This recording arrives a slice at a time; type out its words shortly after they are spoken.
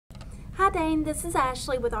Hi Dane, this is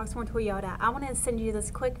Ashley with Oxmoor Toyota. I want to send you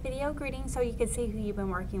this quick video greeting so you can see who you've been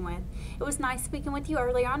working with. It was nice speaking with you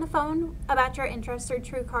earlier on the phone about your interest through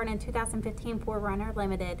TrueCar in 2015 4Runner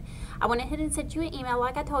Limited. I went ahead and sent you an email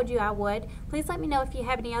like I told you I would. Please let me know if you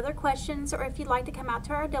have any other questions or if you'd like to come out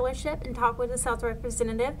to our dealership and talk with a sales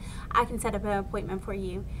representative. I can set up an appointment for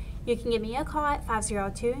you. You can give me a call at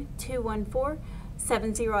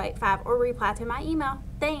 502-214-7085 or reply to my email.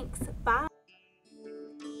 Thanks. Bye.